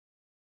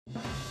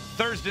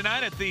Thursday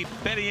night at the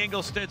Betty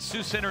Engelstad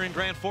Sioux Center in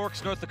Grand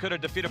Forks, North Dakota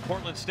defeated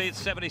Portland State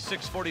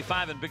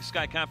 76-45 in Big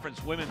Sky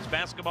Conference women's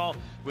basketball.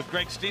 With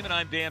Greg Stemen,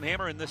 I'm Dan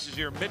Hammer, and this is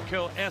your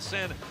Midco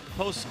SN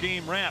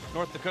post-game wrap.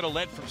 North Dakota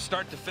led from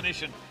start to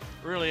finish and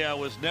really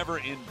was never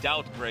in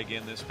doubt, Greg,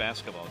 in this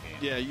basketball game.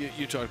 Yeah,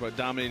 you talked about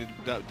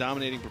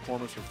dominating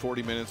performance for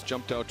 40 minutes,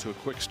 jumped out to a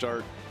quick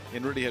start,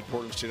 and really had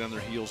Portland State on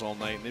their heels all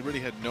night. And they really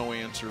had no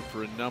answer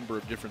for a number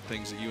of different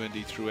things that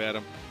UND threw at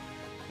them.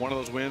 One of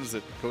those wins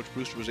that Coach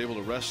Brewster was able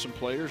to rest some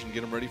players and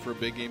get them ready for a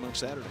big game on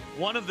Saturday.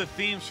 One of the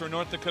themes for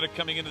North Dakota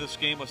coming into this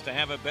game was to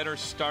have a better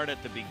start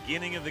at the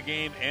beginning of the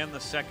game and the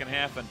second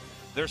half. And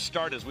their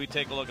start, as we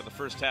take a look at the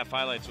first half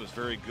highlights, was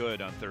very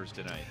good on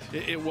Thursday night.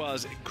 It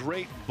was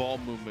great ball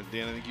movement,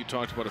 Dan. I think you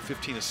talked about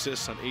 15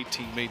 assists on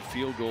 18 made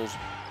field goals.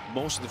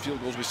 Most of the field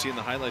goals we see in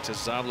the highlights as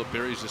Zabla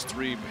buries his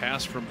three,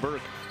 pass from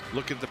Burke.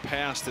 Look at the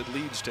pass that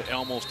leads to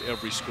almost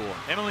every score.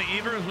 Emily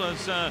Evers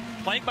was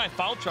plagued by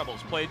foul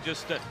troubles. Played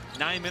just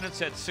 9 minutes,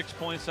 had 6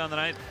 points on the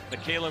night.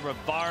 Michaela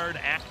Rivard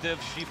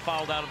active. She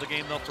fouled out of the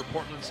game, though, for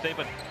Portland State.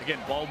 But, again,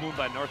 ball moved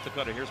by North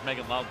Dakota. Here's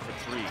Megan Loud for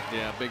three.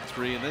 Yeah, big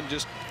three. And then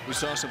just we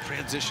saw some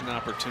transition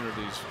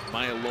opportunities.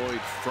 Maya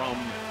Lloyd from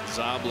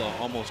Zabla.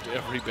 Almost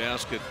every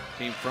basket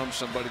came from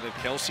somebody. That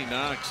Kelsey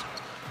Knox.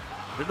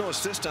 There's no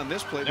assist on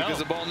this play because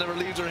the ball never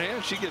leaves her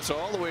hand. She gets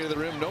all the way to the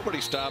rim. Nobody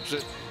stops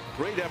it.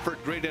 Great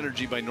effort, great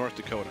energy by North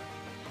Dakota.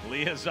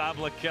 Leah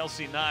Zabla,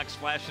 Kelsey Knox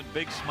flashing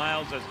big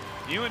smiles as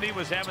UND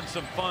was having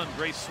some fun.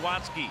 Grace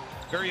Swatsky,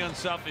 very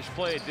unselfish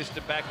play, dished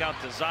it back out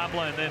to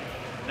Zabla, and then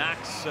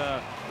Knox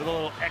with a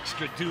little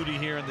extra duty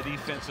here in the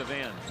defensive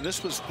end. And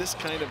this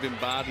kind of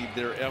embodied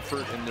their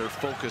effort and their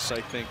focus, I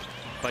think,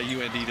 by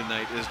UND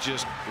tonight. Is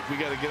just, if we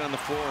got to get on the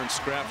floor and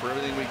scrap for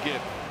everything we get,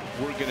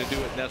 we're going to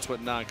do it, and that's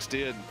what Knox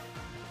did.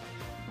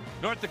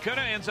 North Dakota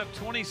ends up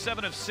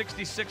 27 of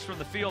 66 from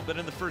the field, but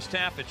in the first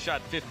half it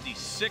shot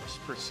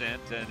 56%,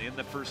 and in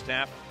the first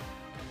half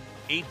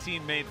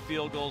 18 made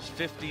field goals,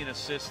 15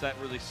 assists. That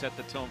really set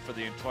the tone for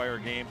the entire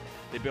game.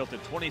 They built a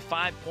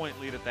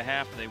 25-point lead at the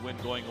half, and they win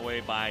going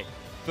away by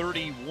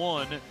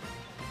 31.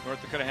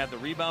 North Dakota had the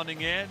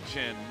rebounding edge,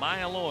 and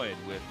Maya Lloyd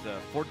with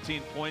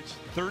 14 points,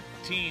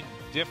 13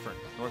 different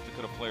North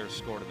Dakota players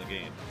scored in the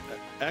game.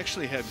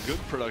 Actually had good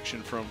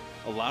production from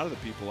a lot of the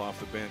people off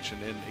the bench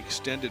and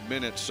extended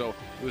minutes, so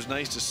it was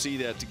nice to see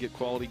that, to get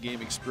quality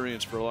game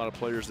experience for a lot of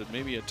players that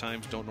maybe at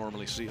times don't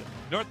normally see it.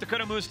 North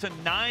Dakota moves to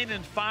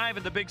 9-5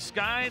 in the Big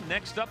Sky.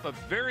 Next up, a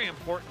very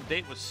important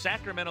date with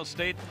Sacramento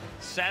State,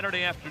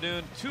 Saturday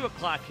afternoon, 2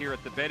 o'clock here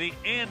at the Betty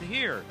and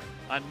here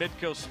on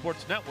Midco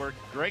Sports Network.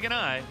 Greg and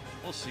I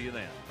will see you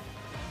then.